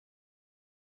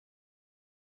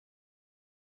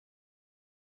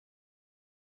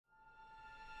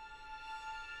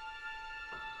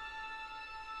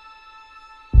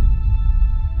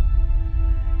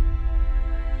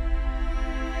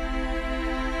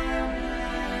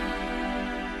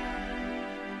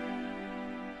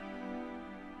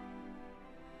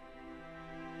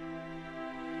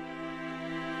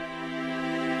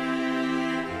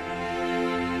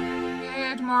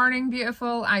morning,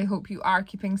 beautiful. I hope you are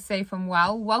keeping safe and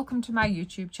well. Welcome to my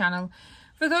YouTube channel.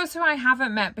 For those who I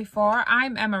haven't met before,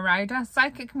 I'm Emma Ryder,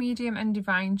 psychic medium and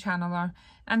divine channeler,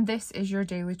 and this is your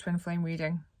daily twin flame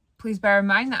reading. Please bear in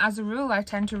mind that as a rule, I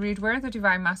tend to read where the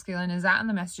divine masculine is at and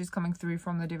the messages coming through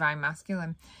from the divine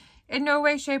masculine. In no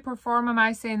way, shape or form am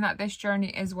I saying that this journey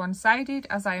is one-sided,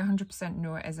 as I 100%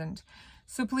 know it isn't.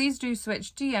 So please do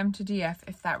switch DM to DF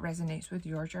if that resonates with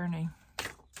your journey.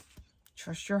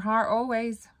 Trust your heart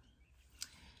always.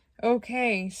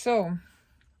 Okay, so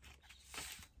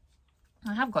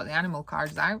I have got the animal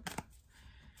cards out.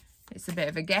 It's a bit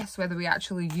of a guess whether we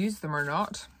actually use them or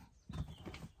not.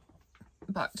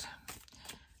 But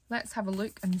let's have a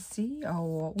look and see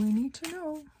what we need to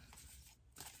know.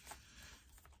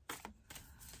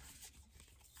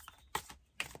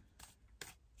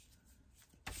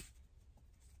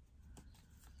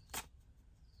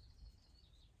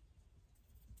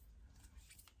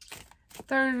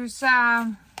 There's,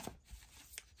 I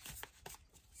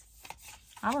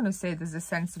want to say there's a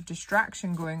sense of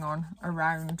distraction going on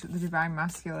around the divine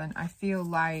masculine. I feel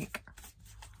like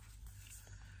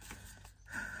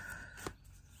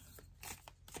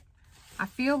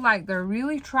they're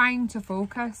really trying to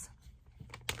focus,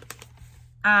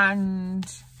 and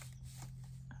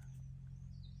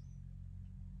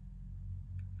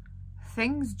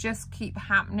things just keep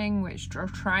happening which are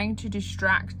trying to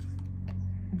distract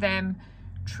them,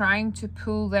 trying to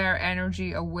pull their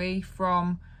energy away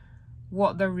from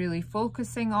what they're really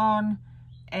focusing on.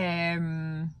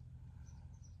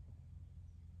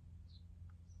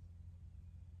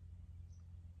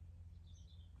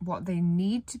 What they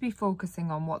need to be focusing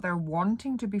on, what they're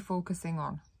wanting to be focusing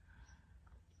on.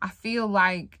 I feel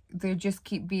like they just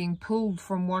keep being pulled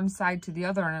from one side to the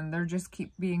other, and they're just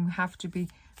have to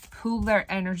pull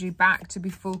their energy back to be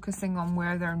focusing on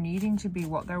where they're needing to be,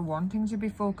 what they're wanting to be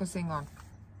focusing on.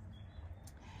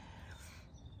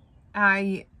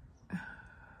 I've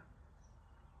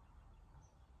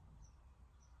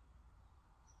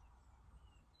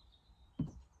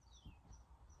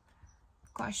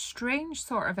got a strange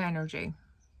sort of energy.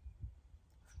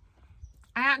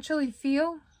 I actually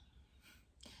feel,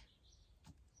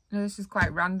 now this is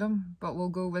quite random, but we'll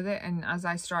go with it, and as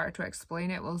I start to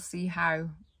explain it, we'll see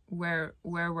where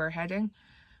we're heading.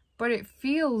 But it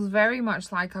feels very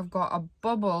much like I've got a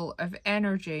bubble of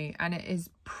energy and it is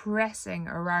pressing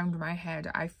around my head.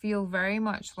 I feel very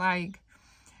much like,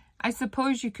 I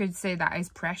suppose you could say that is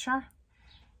pressure.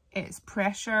 It's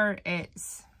pressure,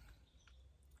 it's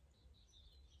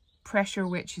pressure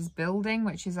which is building,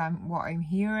 which is what I'm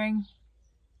hearing.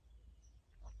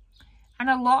 And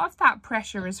a lot of that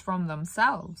pressure is from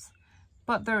themselves,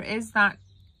 but there is that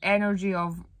energy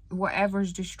of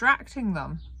whatever's distracting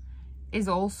them is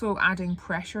also adding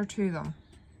pressure to them.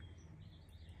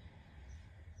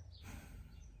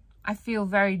 I feel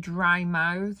very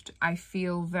dry-mouthed. I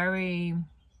feel very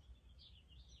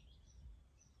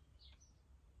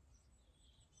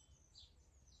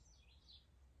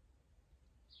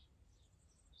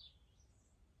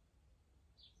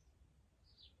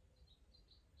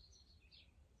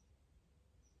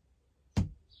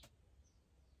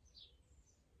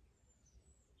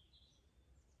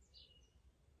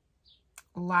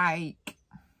like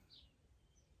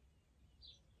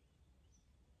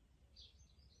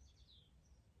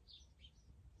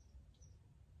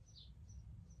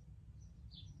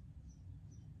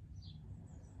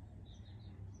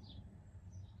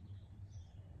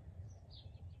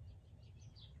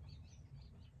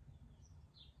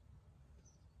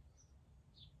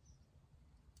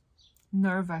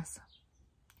nervous.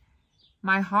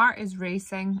 My heart is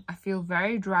racing. I feel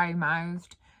very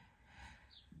dry-mouthed.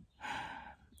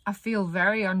 I feel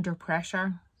very under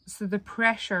pressure. So the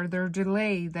pressure, their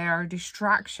delay, their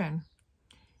distraction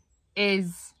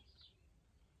is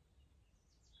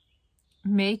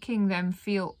making them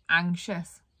feel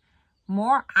anxious,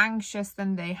 more anxious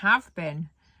than they have been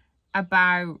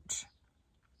about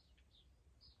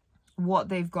what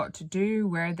they've got to do,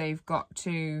 where they've got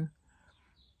to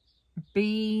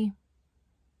be,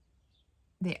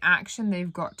 the action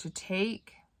they've got to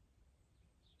take.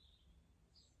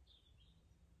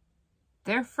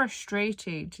 They're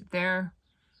frustrated, they're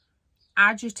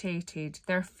agitated,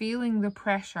 they're feeling the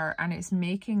pressure, and it's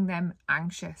making them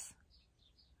anxious.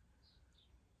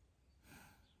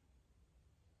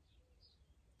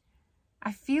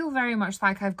 I feel very much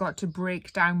like I've got to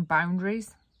break down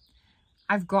boundaries.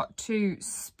 I've got to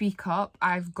speak up.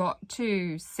 I've got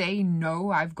to say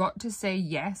no. I've got to say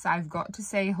yes. I've got to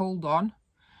say hold on.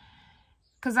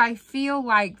 Because I feel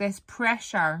like this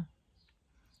pressure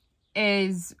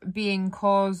is being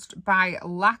caused by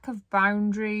lack of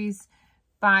boundaries,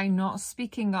 by not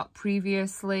speaking up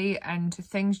previously and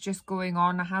things just going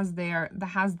on as they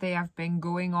have been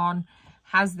going on,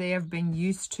 as they have been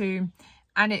used to.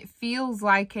 And it feels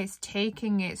like it's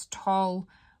taking its toll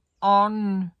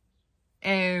on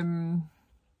the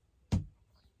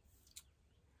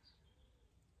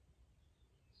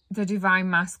divine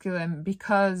masculine,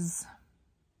 because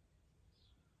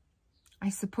I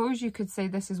suppose you could say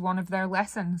this is one of their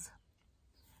lessons.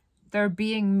 They're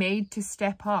being made to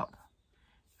step up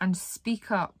and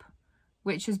speak up,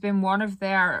 which has been one of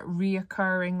their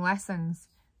reoccurring lessons.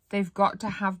 They've got to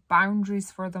have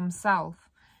boundaries for themselves.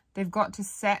 They've got to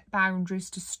set boundaries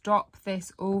to stop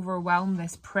this overwhelm,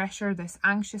 this pressure, this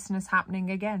anxiousness happening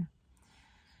again.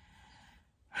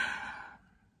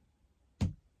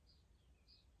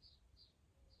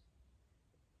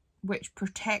 Which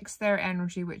protects their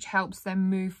energy, which helps them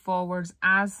move forwards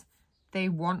as they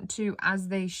want to, as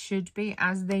they should be,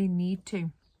 as they need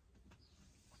to.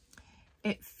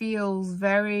 It feels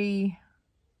very...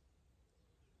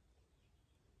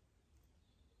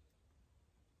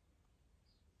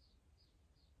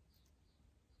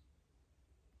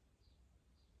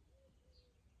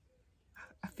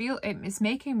 it's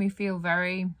making me feel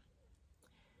very...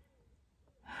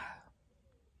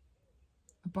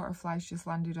 A butterfly's just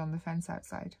landed on the fence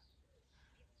outside.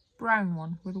 Brown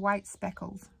one with white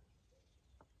speckles.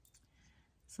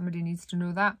 Somebody needs to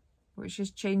know that, which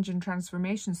is change and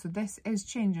transformation. So this is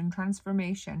change and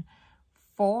transformation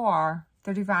for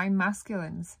the divine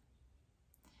masculines.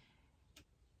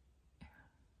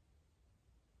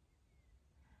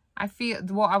 I feel,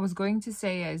 what I was going to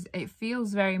say is, it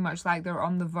feels very much like they're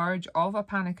on the verge of a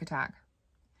panic attack.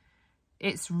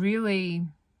 It's really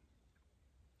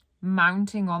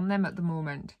mounting on them at the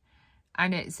moment,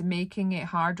 and it's making it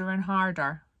harder and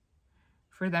harder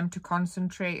for them to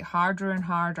concentrate, harder and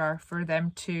harder for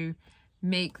them to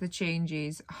make the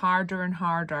changes, harder and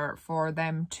harder for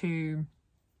them to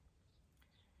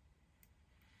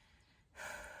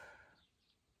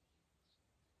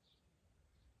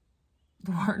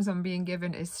the words I'm being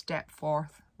given is step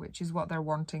forth, which is what they're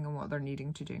wanting and what they're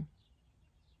needing to do.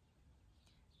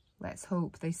 Let's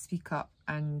hope they speak up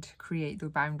and create the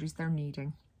boundaries they're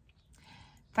needing.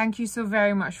 Thank you so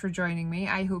very much for joining me.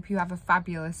 I hope you have a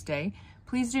fabulous day.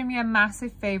 Please do me a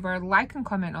massive favour, like and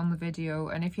comment on the video.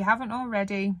 And if you haven't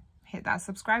already, hit that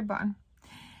subscribe button.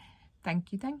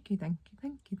 Thank you, thank you, thank you,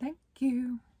 thank you, thank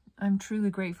you. I'm truly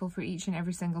grateful for each and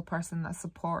every single person that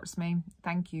supports me.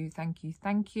 Thank you, thank you,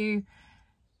 thank you.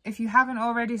 If you haven't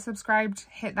already subscribed,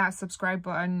 hit that subscribe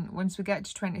button. Once we get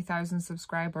to 20,000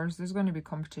 subscribers, there's going to be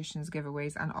competitions,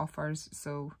 giveaways and offers.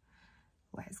 So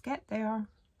let's get there.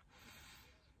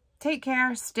 Take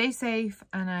care, stay safe,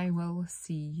 and I will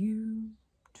see you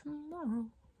tomorrow.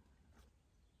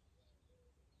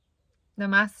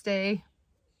 Namaste.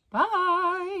 Bye.